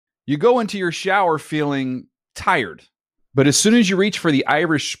You go into your shower feeling tired, but as soon as you reach for the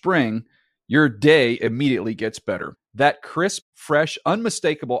Irish Spring, your day immediately gets better. That crisp, fresh,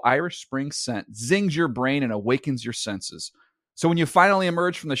 unmistakable Irish Spring scent zings your brain and awakens your senses. So when you finally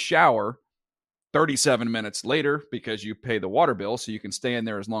emerge from the shower 37 minutes later, because you pay the water bill so you can stay in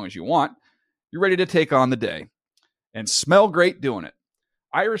there as long as you want, you're ready to take on the day and smell great doing it.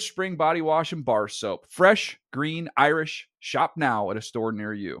 Irish Spring Body Wash and Bar Soap. Fresh, green, Irish. Shop now at a store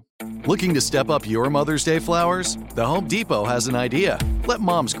near you. Looking to step up your Mother's Day flowers? The Home Depot has an idea. Let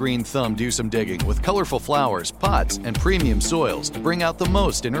Mom's green thumb do some digging with colorful flowers, pots, and premium soils to bring out the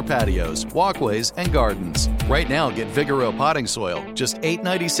most in her patios, walkways, and gardens. Right now, get Vigoro potting soil, just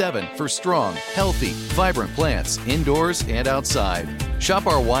 $8.97 for strong, healthy, vibrant plants indoors and outside. Shop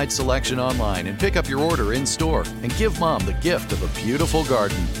our wide selection online and pick up your order in-store and give Mom the gift of a beautiful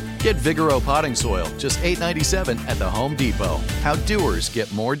garden. Get Vigoro potting soil, just $8.97 at the Home Depot. How doers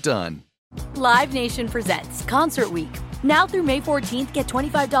get more done. Live Nation presents Concert Week. Now through May 14th, get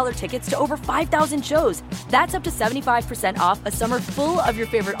 $25 tickets to over 5,000 shows. That's up to 75% off a summer full of your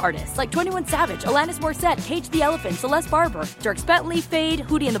favorite artists like 21 Savage, Alanis Morissette, Cage the Elephant, Celeste Barber, Dierks Bentley, Fade,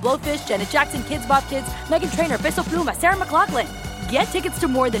 Hootie and the Blowfish, Janet Jackson, Kids Bop Kids, Meghan Trainor, Peso Pluma, Sarah McLachlan. Get tickets to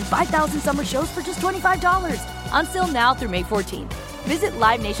more than 5,000 summer shows for just $25. Until now through May 14th. Visit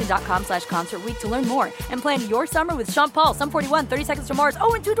LiveNation.com/Concert Week to learn more and plan your summer with Sean Paul, Sum 41, 30 Seconds to Mars,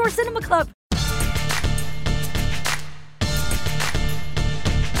 and Two Door Cinema Club.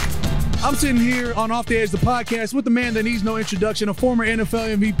 I'm sitting here on Off the Edge, the podcast, with the man that needs no introduction, a former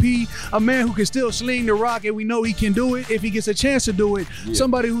NFL MVP, a man who can still sling the rock, and we know he can do it if he gets a chance to do it. Yeah.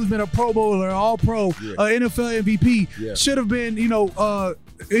 Somebody who's been a Pro Bowler, All-Pro, NFL MVP, should have been,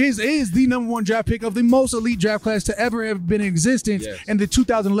 is the number one draft pick of the most elite draft class to ever have been in existence in the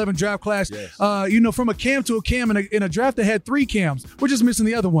 2011 draft class. From a Cam to a Cam in a draft that had 3 Cams. We're just missing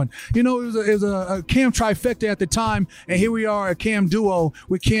the other one. It was a Cam trifecta at the time, and here we are, a Cam duo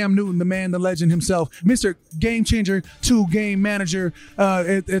with Cam Newton, the man, the legend himself, Mr. Game Changer to Game Manager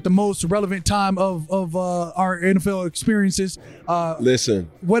at the most relevant time of our NFL experiences. Listen,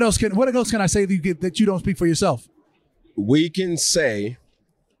 what else can I say that you don't speak for yourself? We can say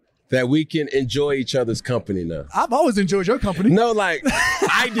that we can enjoy each other's company now. I've always enjoyed your company. No,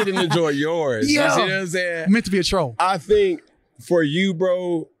 I didn't enjoy yours. Yeah. You see what I'm saying? I meant to be a troll. I think for you,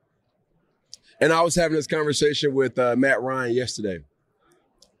 bro, and I was having this conversation with Matt Ryan yesterday.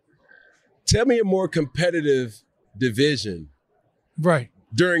 Tell me a more competitive division. Right.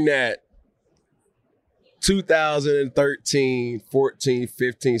 During that 2013, 14,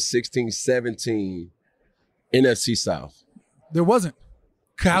 15, 16, 17 NFC South. There wasn't.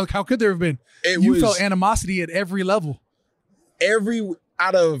 How could there have been? You felt animosity at every level.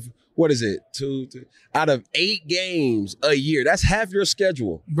 Out of 8 games a year, that's half your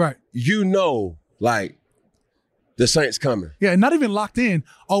schedule. Right. The Saints coming. Yeah, not even locked in.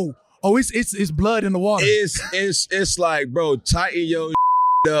 Oh, it's blood in the water. It's like, bro, tighten your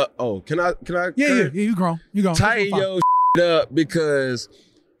up. Oh, can I? Yeah, you grown. Tighten your up because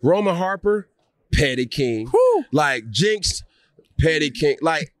Roman Harper, petty king. Whew. Jinx, petty king.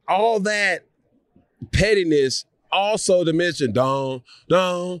 All that pettiness. Also to mention, don't.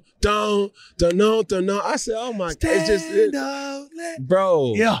 I said, oh my God, it's just,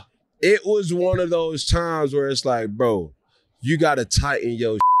 bro. Yeah, it was one of those times where it's like, bro, you got to tighten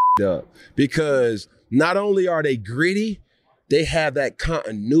your up because not only are they gritty, they have that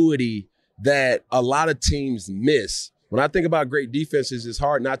continuity that a lot of teams miss. When I think about great defenses, it's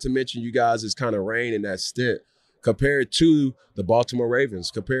hard not to mention you guys' is kind of reign in that stint. Compared to the Baltimore Ravens,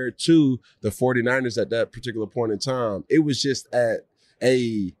 compared to the 49ers at that particular point in time, it was just at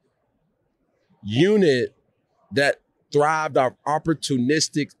a unit that thrived off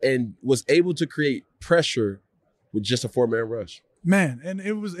opportunistic and was able to create pressure with just a 4-man rush. Man, and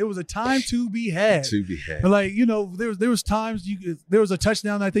it was a time to be had. There was times there was a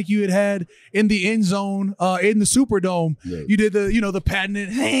touchdown I think you had in the end zone in the Superdome. Yeah. You did the patented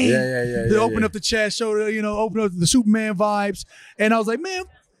open up the chest, shoulder, open up the Superman vibes, and I was like, man.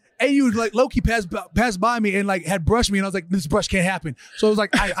 And you low-key passed by me and had brushed me, and I was like, this brush can't happen. So it was I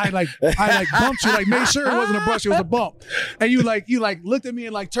bumped you, made sure it wasn't a brush, it was a bump. And you looked at me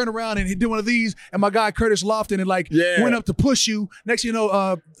and turned around and he did one of these, and my guy Curtis Lofton and went up to push you. Next you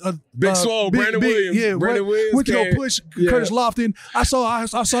know, Big Swole, Brandon Williams. Yeah, Brandon Williams went to go push Curtis Lofton. I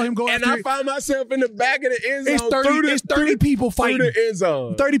saw him go and after I found myself in the back of the end zone. It's 30 people fighting. Through the end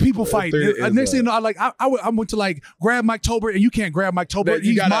zone. 30 people fighting. Next thing you know, I went to grab Mike Tolbert, and you can't grab Mike Tolbert.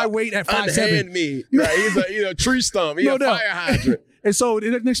 He's my weight at 5'7". Me. He's a tree stump. He's a fire hydrant. And so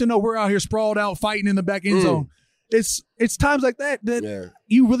next thing you know, we're out here sprawled out fighting in the back end zone. It's times like that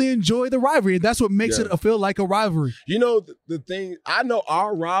you really enjoy the rivalry. That's what makes it feel like a rivalry. You know, the thing, I know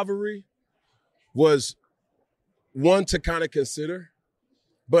our rivalry was one to kind of consider,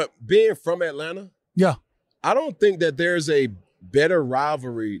 but being from Atlanta, I don't think that there's a better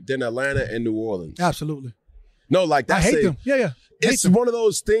rivalry than Atlanta and New Orleans. Absolutely. No, like that's I hate them. Yeah. It's one of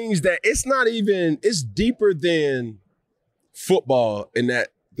those things that it's deeper than football in that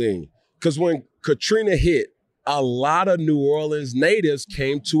thing. Because when Katrina hit, a lot of New Orleans natives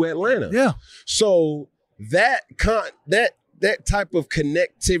came to Atlanta. Yeah. So that type of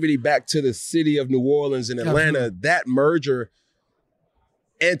connectivity back to the city of New Orleans and Atlanta, that merger,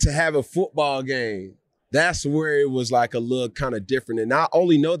 and to have a football game, that's where it was like a little kind of different. And I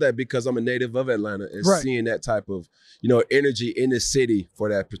only know that because I'm a native of Atlanta and seeing that type of, energy in the city for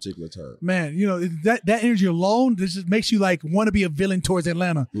that particular time. Man, that energy alone, this just makes you like want to be a villain towards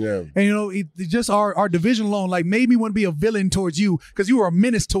Atlanta. Yeah. And it just our division alone like made me want to be a villain towards you because you were a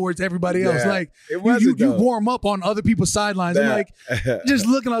menace towards everybody else. Like you warm up on other people's sidelines. And like just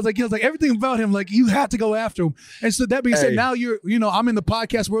looking, I was like everything about him, like you had to go after him. And so that being said, now you're, I'm in the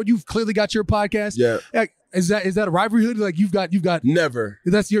podcast world. You've clearly got your podcast. Yeah. Like, is that a rivalry hood? Like you've got never.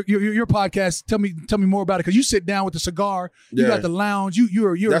 That's your podcast. Tell me more about it because you sit down with the cigar. You got the lounge.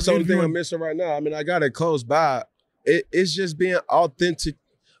 You're. That's the only thing I'm missing right now. I mean, I got it close by. It's just being authentic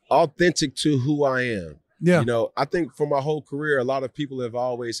to who I am. Yeah. I think for my whole career, a lot of people have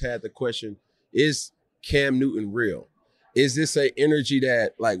always had the question: is Cam Newton real? Is this a energy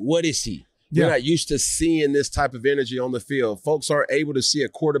that what is he? We're not used to seeing this type of energy on the field. Folks aren't able to see a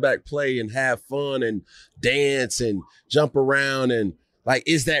quarterback play and have fun and dance and jump around and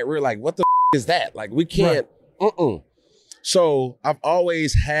is that real? Like, what the is that? Like, we can't. So I've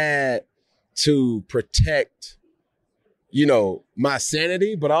always had to protect, my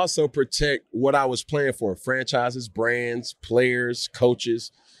sanity, but also protect what I was playing for: franchises, brands, players,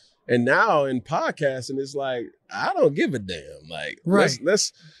 coaches. And now in podcasting, it's like I don't give a damn. Like,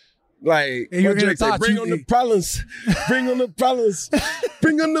 let's. Like, bring on the problems, bring on the problems,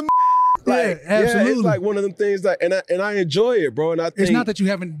 bring on the absolutely. It's like one of them things that, and I enjoy it, bro. And I think it's not that you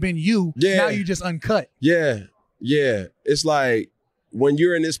haven't been you. Yeah. Now you just uncut. Yeah. It's like when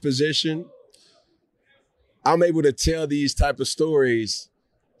you're in this position, I'm able to tell these type of stories,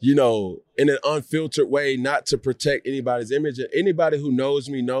 in an unfiltered way, not to protect anybody's image. Anybody who knows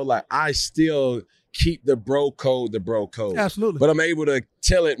me know, I still keep the bro code. Absolutely. But I'm able to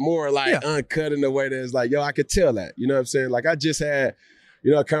tell it more uncut in a way that's I could tell that. You know what I'm saying? Like I just had,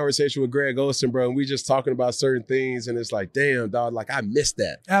 a conversation with Greg Olsen, bro, and we just talking about certain things, and it's like, damn, dog, I missed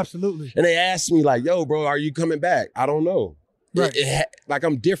that. Absolutely. And they asked me yo, bro, are you coming back? I don't know. Right.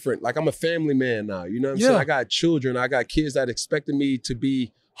 I'm different. I'm a family man now. You know what I'm saying? I got children. I got kids that expected me to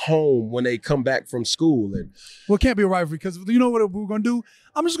be home when they come back from school. And it can't be a rivalry because you know what we're gonna do?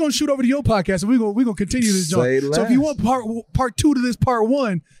 I'm just gonna shoot over to your podcast and we're gonna continue this joint. So if you want part 2 to this part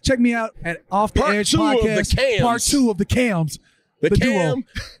 1, check me out at Off the Edge Podcast. Part 2 of the Cams. The duo. Cam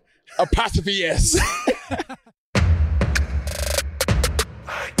apostrophe S.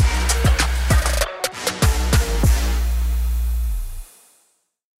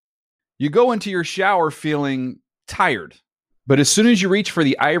 You go into your shower feeling tired, but as soon as you reach for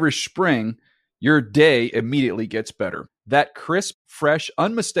the Irish Spring, your day immediately gets better. That crisp, fresh,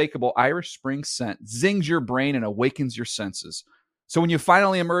 unmistakable Irish Spring scent zings your brain and awakens your senses. So when you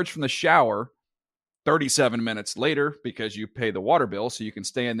finally emerge from the shower, 37 minutes later, because you pay the water bill so you can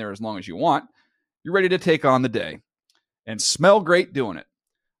stay in there as long as you want, you're ready to take on the day and smell great doing it.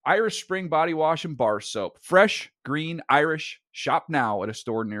 Irish Spring Body Wash and Bar Soap. Fresh, green, Irish. Shop now at a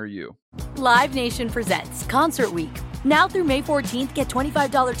store near you. Live Nation presents Concert Week. Now through May 14th, get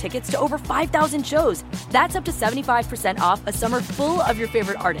 $25 tickets to over 5,000 shows. That's up to 75% off a summer full of your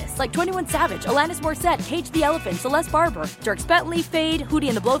favorite artists like 21 Savage, Alanis Morissette, Cage the Elephant, Celeste Barber, Dierks Bentley, Fade, Hootie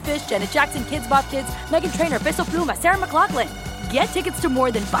and the Blowfish, Janet Jackson, Kids Bop Kids, Meghan Trainor, Bissell Pluma, Sarah McLachlan. Get tickets to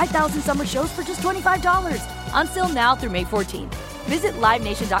more than 5,000 summer shows for just $25. Until now through May 14th. Visit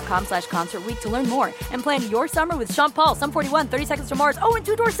LiveNation.com/Concert Week to learn more and plan your summer with Sean Paul, Sum 41, 30 Seconds to Mars, and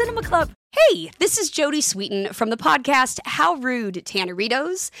Two Door Cinema Club. Hey, this is Jodie Sweetin from the podcast How Rude,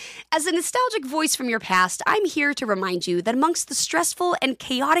 Tanneritos. As a nostalgic voice from your past, I'm here to remind you that amongst the stressful and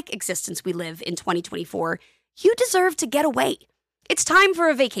chaotic existence we live in 2024, you deserve to get away. It's time for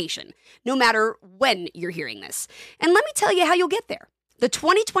a vacation, no matter when you're hearing this. And let me tell you how you'll get there. The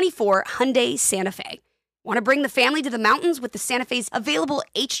 2024 Hyundai Santa Fe. Want to bring the family to the mountains with the Santa Fe's available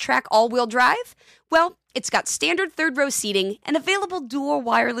H-Track all-wheel drive? Well, it's got standard third-row seating and available dual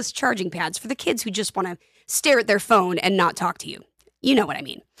wireless charging pads for the kids who just want to stare at their phone and not talk to you. You know what I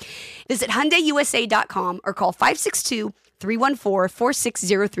mean. Visit HyundaiUSA.com or call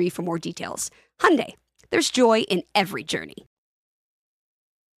 888-314-4603 for more details. Hyundai, there's joy in every journey.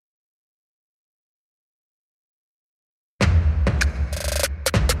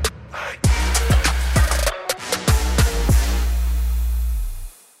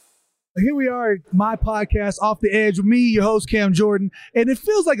 Here we are, my podcast, Off the Edge, with me, your host, Cam Jordan. And it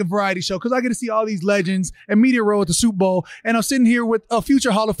feels like a variety show because I get to see all these legends and media row at the Super Bowl. And I'm sitting here with a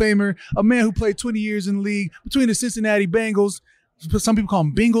future Hall of Famer, a man who played 20 years in the league between the Cincinnati Bengals. Some people call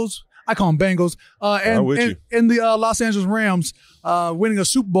them Bengals. I call them Bengals. And the Los Angeles Rams, winning a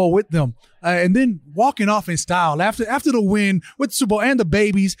Super Bowl with them. And then walking off in style after the win with the Super Bowl and the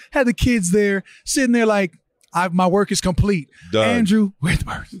babies, had the kids there, sitting there like, my work is complete. Done. Andrew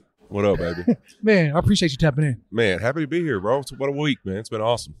Whitworth. What up, baby? Man, I appreciate you tapping in. Man, happy to be here, bro. What a week, man. It's been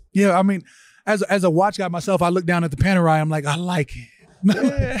awesome. Yeah, I mean, as a watch guy myself, I look down at the Panerai. I'm like, I like it.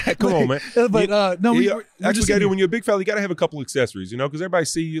 Yeah, come on, man. But actually, when you're a big fella, you got to have a couple accessories, because everybody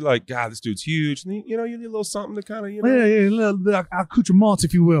see you like, God, this dude's huge. And, you need a little something to kind of, Yeah, a little bit of accoutrements,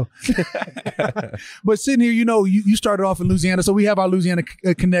 if you will. But sitting here, you started off in Louisiana, so we have our Louisiana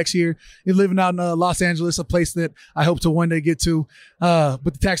connects here. You're living out in Los Angeles, a place that I hope to one day get to. But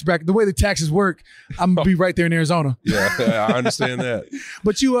the tax bracket, the way the taxes work, I'm gonna be right there in Arizona. Yeah, I understand that.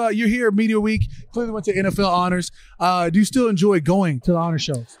 But you're here Media Week. Clearly went to NFL honors. Do you still enjoy going to the honor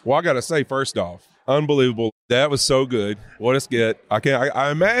shows? Well, I got to say, first off, unbelievable. That was so good. What a skit.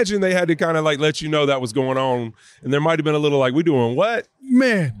 I imagine they had to kind of like let you know that was going on. And there might have been a little like, we doing what?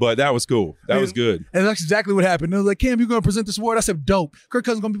 Man. But that was cool. That was good. And that's exactly what happened. They was like, Cam, you're going to present this award? I said, dope. Kirk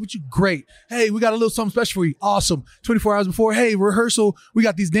Cousins going to be with you? Great. Hey, we got a little something special for you. Awesome. 24 hours before, hey, rehearsal, we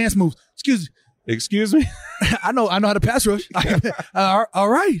got these dance moves. Excuse me? I know how to pass rush. All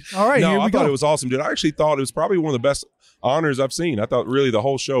right. No, here we I go. thought it was awesome, dude. I actually thought it was probably one of the best honors I've seen. I thought really the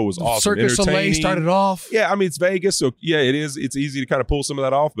whole show was awesome. Cirque du Soleil started off. Yeah, I mean, it's Vegas, so yeah, it is. It's easy to kind of pull some of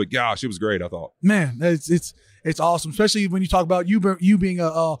that off, but gosh, it was great, I thought. Man, it's awesome, especially when you talk about you being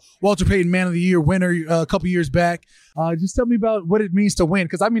a Walter Payton Man of the Year winner a couple years back. Just tell me about what it means to win,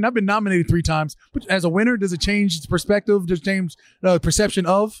 because I mean, I've been nominated 3 times, but as a winner, does it change its perspective? Does it change the perception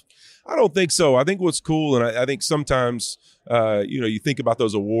of? I don't think so. I think what's cool, and I think sometimes, you think about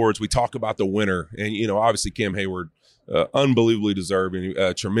those awards, we talk about the winner, and, obviously Cam Hayward, unbelievably deserving,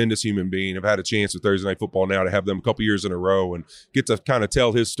 a tremendous human being. I've had a chance with Thursday Night Football now to have them a couple years in a row and get to kind of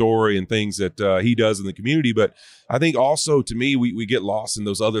tell his story and things that he does in the community. But I think also, to me, we get lost in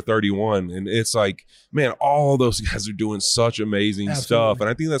those other 31. And it's like, man, all those guys are doing such amazing stuff. And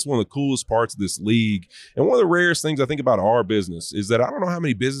I think that's one of the coolest parts of this league. And one of the rarest things I think about our business is that I don't know how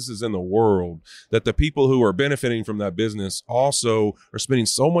many businesses in the world that the people who are benefiting from that business also are spending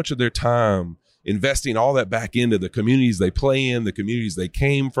so much of their time investing all that back into the communities they play in, the communities they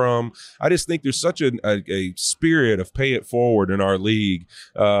came from. I just think there's such a spirit of pay it forward in our league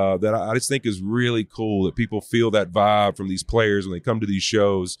that I just think is really cool, that people feel that vibe from these players when they come to these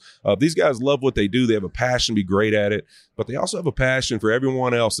shows. These guys love what they do. They have a passion to be great at it, but they also have a passion for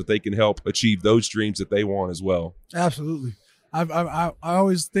everyone else that they can help achieve those dreams that they want as well. Absolutely. I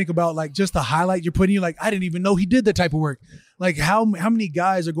always think about like just the highlight you're putting. Like, I didn't even know he did that type of work. Like how many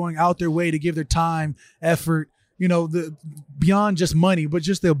guys are going out their way to give their time, effort, the beyond just money, but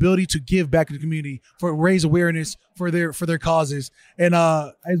just the ability to give back to the community, for raise awareness for their causes. And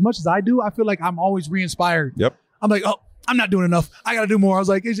as much as I do, I feel like I'm always re-inspired. Yep. I'm like, oh, I'm not doing enough. I got to do more. I was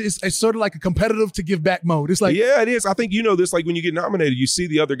like, it's sort of like a competitive to give back mode. It's like, yeah, it is. I think this, like when you get nominated, you see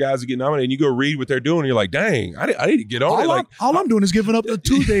the other guys that get nominated and you go read what they're doing. And you're like, dang, I need to get on it. All I'm doing is giving up the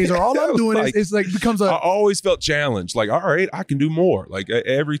Tuesdays, or all I'm doing is like becomes I always felt challenged. Like, all right, I can do more, like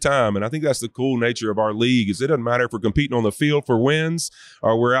every time. And I think that's the cool nature of our league, is it doesn't matter if we're competing on the field for wins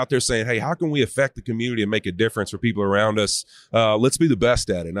or we're out there saying, hey, how can we affect the community and make a difference for people around us? Let's be the best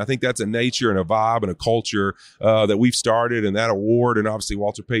at it. And I think that's a nature and a vibe and a culture that we've started, and that award, and obviously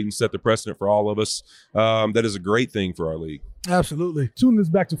Walter Payton set the precedent for all of us. That is a great thing for our league. Absolutely. Tuning this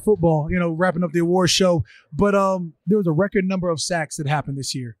back to football, wrapping up the award show, but there was a record number of sacks that happened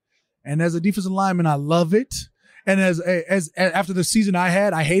this year, and as a defensive lineman, I love it. And as after the season I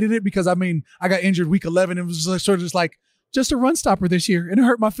hated it, because I got injured week 11 and it was sort of just a run stopper this year, and it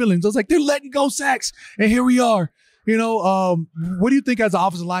hurt my feelings. I was like, they're letting go sacks, and here we are. What do you think as an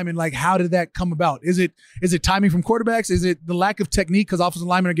offensive lineman? Like, how did that come about? Is it timing from quarterbacks? Is it the lack of technique because offensive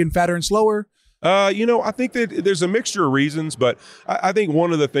linemen are getting fatter and slower? I think that there's a mixture of reasons, but I think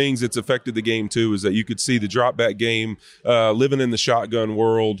one of the things that's affected the game too is that you could see the drop back game, living in the shotgun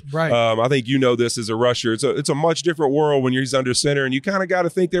world. Right. I think this as a rusher. It's a much different world when he's under center, and you kind of got to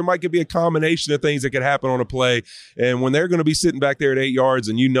think there might be a combination of things that could happen on a play. And when they're going to be sitting back there at 8 yards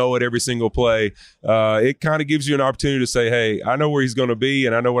and it every single play, it kind of gives you an opportunity to say, hey, I know where he's going to be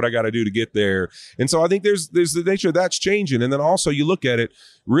and I know what I got to do to get there. And so I think there's the nature of that's changing. And then also you look at it,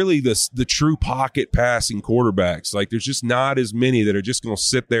 really the true pocket passing quarterbacks. Like there's just not as many that are just going to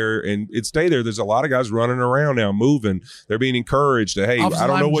sit there and stay there. There's a lot of guys running around now, moving. They're being encouraged to, hey, I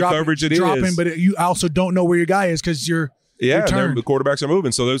don't know what coverage it is. But you also don't know where your guy is because you're Yeah, the quarterbacks are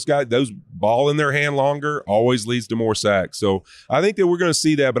moving. So those ball in their hand longer always leads to more sacks. So I think that we're going to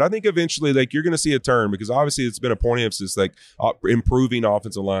see that. But I think eventually, you're going to see a turn because obviously it's been a point of emphasis, improving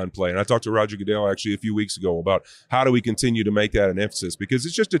offensive line play. And I talked to Roger Goodell actually a few weeks ago about how do we continue to make that an emphasis because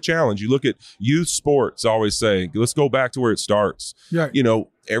it's just a challenge. You look at youth sports, always say, let's go back to where it starts. Yeah.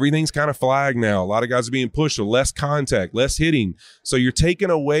 Everything's kind of flagged now. A lot of guys are being pushed, so less contact, less hitting. So you're taking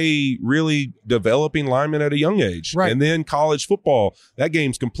away really developing linemen at a young age. Right. And then college football, that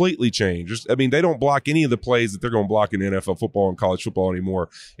game's completely changed. They don't block any of the plays that they're going to block in NFL football and college football anymore.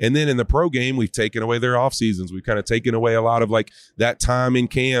 And then in the pro game, we've taken away their off seasons. We've kind of taken away a lot of that time in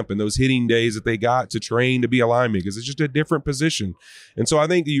camp and those hitting days that they got to train to be a lineman because it's just a different position. And so I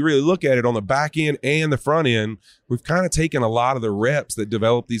think that you really look at it on the back end and the front end, we've kind of taken a lot of the reps that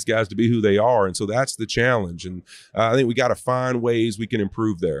develop these guys to be who they are. And so that's the challenge. And I think we got to find ways we can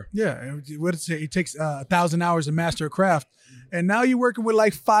improve there. Yeah. What it say? It takes 1,000 hours to master a craft. And now you're working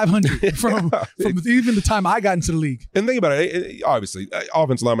with 500 from even the time I got into the league. And think about it, obviously,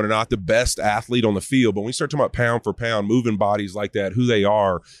 offensive linemen are not the best athlete on the field, but when you start talking about pound for pound, moving bodies like that, who they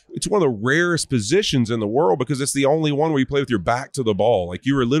are, it's one of the rarest positions in the world because it's the only one where you play with your back to the ball.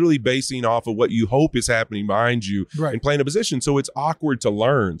 You are literally basing off of what you hope is happening behind you and playing a position. So it's awkward to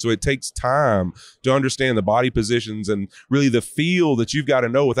learn. So it takes time to understand the body positions and really the feel that you've got to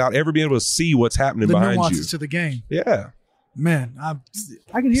know without ever being able to see what's happening behind you. The nuances to the game. Yeah. Man, I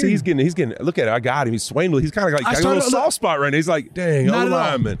can hear. See, he's getting. Look at it. I got him. He's swaying. He's kind of got a little soft spot right now. He's like, dang, old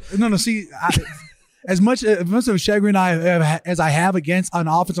lineman. No. See, as much of chagrin as I have against an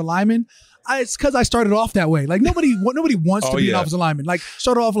offensive lineman, it's because I started off that way. Nobody wants to be an offensive lineman.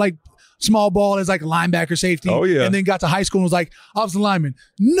 Started off small ball as a linebacker, safety. Oh yeah. And then got to high school and was offensive lineman.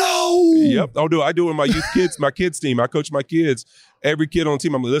 No. Yep. I do it with my youth kids, my kids team. I coach my kids. Every kid on the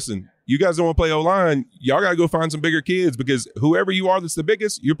team, I'm like, listen, you guys don't want to play O-line. Y'all got to go find some bigger kids because whoever you are that's the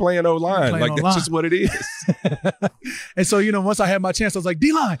biggest, you're playing O-line. That's just what it is. And so, once I had my chance, I was like,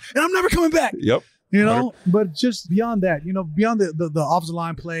 D-line, and I'm never coming back. Yep. But just beyond that, beyond the offensive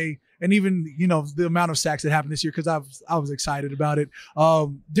line play and even, the amount of sacks that happened this year because I was excited about it.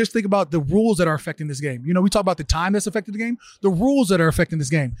 Just think about the rules that are affecting this game. We talk about the time that's affected the game, the rules that are affecting this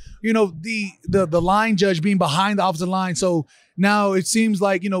game. The line judge being behind the offensive line. So now it seems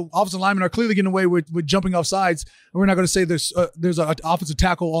like, offensive linemen are clearly getting away with jumping off sides. And we're not going to say there's an offensive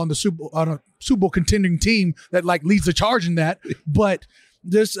tackle on a Super Bowl contending team that leads the charge in that. But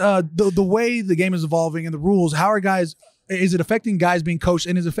this the way the game is evolving and the rules, is it affecting guys being coached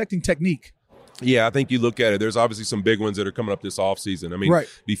and is it affecting technique? Yeah, I think you look at it. There's obviously some big ones that are coming up this offseason. I mean,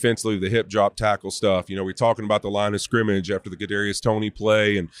 defensively, the hip drop tackle stuff. We're talking about the line of scrimmage after the Kadarius Toney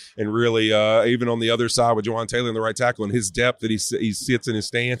play and really even on the other side with Juwan Taylor in the right tackle and his depth that he sits in his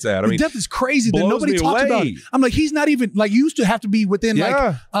stance at. Depth is crazy that nobody talks about it. I'm he's not even you used to have to be within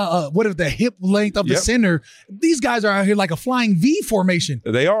the hip length of the center. These guys are out here like a flying V formation.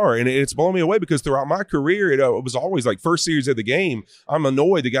 They are, and it's blown me away because throughout my career, it was always first series of the game, I'm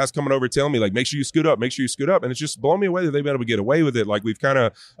annoyed the guys coming over telling me make sure you scoot up, and it's just blown me away that they've been able to get away with it. We've kind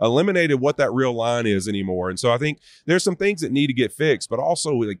of eliminated what that real line is anymore. And so I think there's some things that need to get fixed, but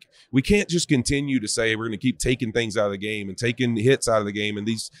also we can't just continue to say we're going to keep taking things out of the game and taking hits out of the game. And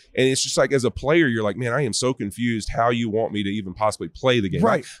it's just as a player, you're like, man, I am so confused how you want me to even possibly play the game.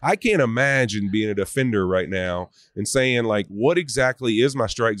 Right. I can't imagine being a defender right now and saying what exactly is my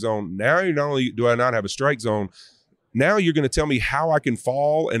strike zone? Now, not only do I not have a strike zone, now you're going to tell me how I can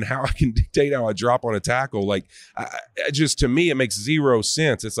fall and how I can dictate how I drop on a tackle. To me, it makes zero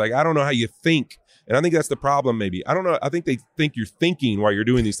sense. It's I don't know how you think. And I think that's the problem maybe. I don't know. I think they think you're thinking while you're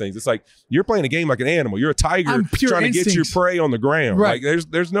doing these things. It's you're playing a game like an animal. You're a tiger trying to get your prey on the ground. Right.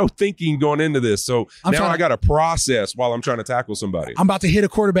 There's no thinking going into this. So now I got to process while I'm trying to tackle somebody. I'm about to hit a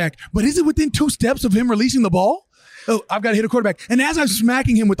quarterback. But is it within 2 steps of him releasing the ball? oh, I've got to hit a quarterback. And as I'm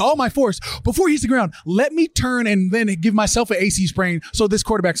smacking him with all my force, before he hits the ground, let me turn and then give myself an AC sprain so this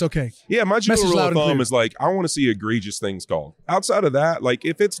quarterback's okay. Yeah, my general Message rule loud of and thumb clear. is like, I want to see egregious things called. Outside of that, like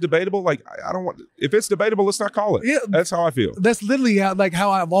if it's debatable, like I don't want. If it's debatable, let's not call it. Yeah. That's how I feel. That's literally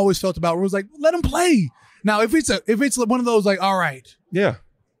how I've always felt about rules. Like, let him play. Now, if it's one of those like, all right, Yeah.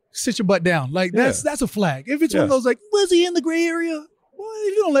 sit your butt down. Like that's a flag. If it's one of those like, was he in the gray area? Well,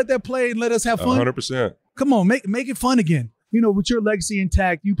 if you don't let that play and let us have fun, 100%. come on, make it fun again. You know, with your legacy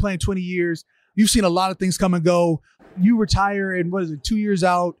intact, you playing 20 years, you've seen a lot of things come and go. You retire and what is it, 2 years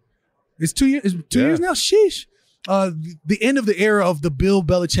out? It's 2 years. It's 2 years now. Sheesh. The end of the era of the Bill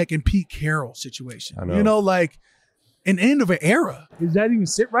Belichick and Pete Carroll situation. I know. You know, like an end of an era. Does that even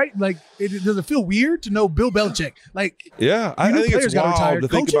sit right? Like, does it feel weird to know Bill Belichick? Like, Yeah, I think players it's got wild retired. to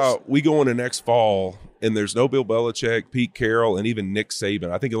think Coaches? about. We go into next fall and there's no Bill Belichick, Pete Carroll, and even Nick Saban.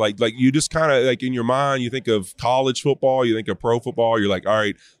 I think like you just kind of like in your mind, you think of college football, you think of pro football. You're like, all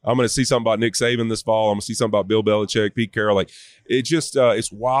right, I'm going to see something about Nick Saban this fall. I'm going to see something about Bill Belichick, Pete Carroll. Like it just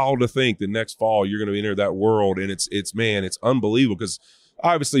it's wild to think that next fall you're going to enter that world, and it's unbelievable because.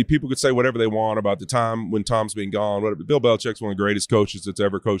 Obviously, people could say whatever they want about the time when Tom's been gone. Whatever. Bill Belichick's one of the greatest coaches that's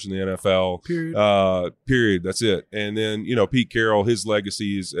ever coached in the NFL. Period. Period. That's it. And then, Pete Carroll, his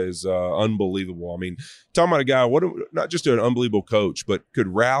legacy is unbelievable. I mean, talking about a guy, not just an unbelievable coach, but could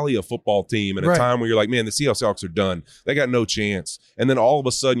rally a football team at a time where you're like, man, the Seattle Seahawks are done. They got no chance. And then all of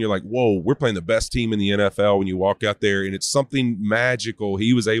a sudden you're like, whoa, we're playing the best team in the NFL when you walk out there. And it's something magical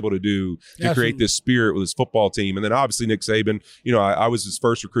he was able to do to create this spirit with his football team. And then obviously Nick Saban, I was his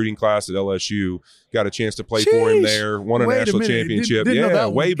first recruiting class at LSU, got a chance to play for him there, won a national championship. Didn't know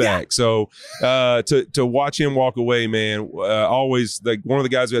that way one. back. So to watch him walk away, man, always like one of the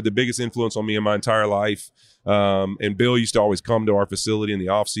guys who had the biggest influence on me in my entire life. And Bill used to always come to our facility in the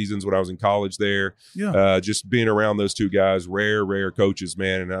off seasons when I was in college there. Yeah. Just being around those two guys, rare coaches,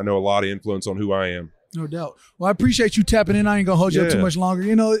 man. And I know a lot of influence on who I am. No doubt. Well, I appreciate you tapping in. I ain't going to hold you up too much longer.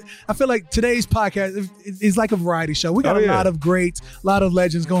 I feel like today's podcast is like a variety show. We got a lot of greats, a lot of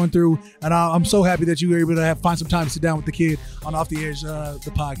legends going through, and I'm so happy that you were able to find some time to sit down with the kid on Off the Edge,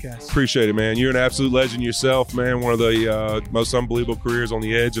 the podcast. Appreciate it, man. You're an absolute legend yourself, man. One of the most unbelievable careers on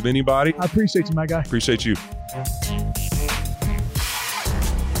the edge of anybody. I appreciate you, my guy. Appreciate you.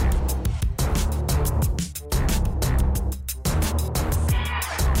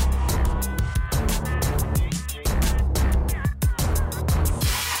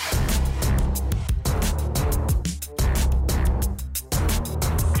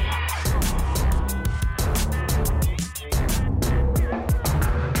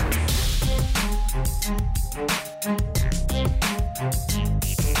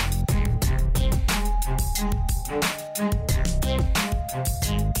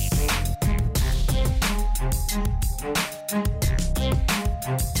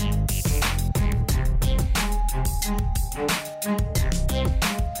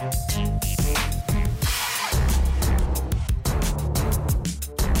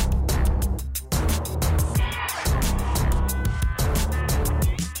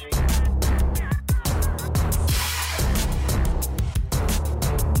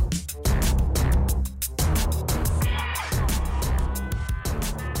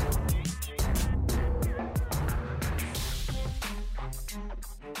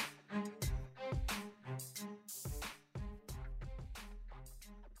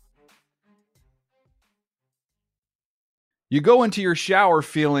 You go into your shower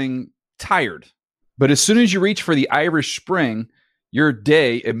feeling tired, but as soon as you reach for the Irish Spring, your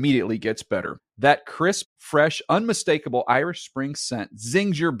day immediately gets better. That crisp, fresh, unmistakable Irish Spring scent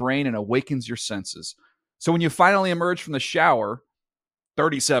zings your brain and awakens your senses. So when you finally emerge from the shower,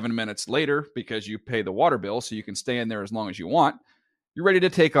 37 minutes later, because you pay the water bill so you can stay in there as long as you want, you're ready to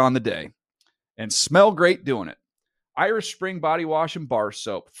take on the day and smell great doing it. Irish Spring Body Wash and Bar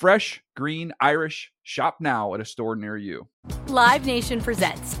Soap. Fresh, green, Irish. Shop now at a store near you. Live Nation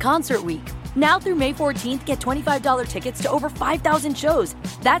presents Concert Week. Now through May 14th, get $25 tickets to over 5,000 shows.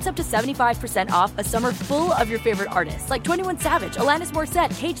 That's up to 75% off a summer full of your favorite artists like 21 Savage, Alanis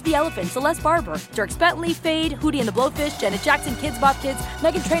Morissette, Cage the Elephant, Celeste Barber, Dierks Bentley, Fade, Hootie and the Blowfish, Janet Jackson, Kidz Bop Kids,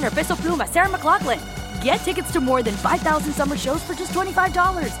 Meghan Trainor, Bissell Pluma, Sarah McLachlan. Get tickets to more than 5,000 summer shows for just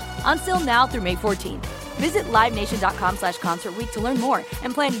 $25. Until now through May 14th. Visit LiveNation.com/Concert Week to learn more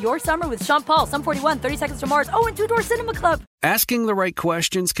and plan your summer with Sean Paul, Sum 41, 30 Seconds to Mars, and Two Door Cinema Club. Asking the right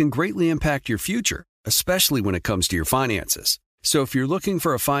questions can greatly impact your future, especially when it comes to your finances. So if you're looking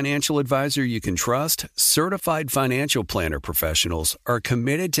for a financial advisor you can trust, certified financial planner professionals are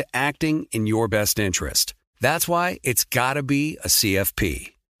committed to acting in your best interest. That's why it's got to be a CFP.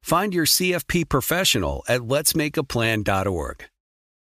 Find your CFP professional at letsmakeaplan.org.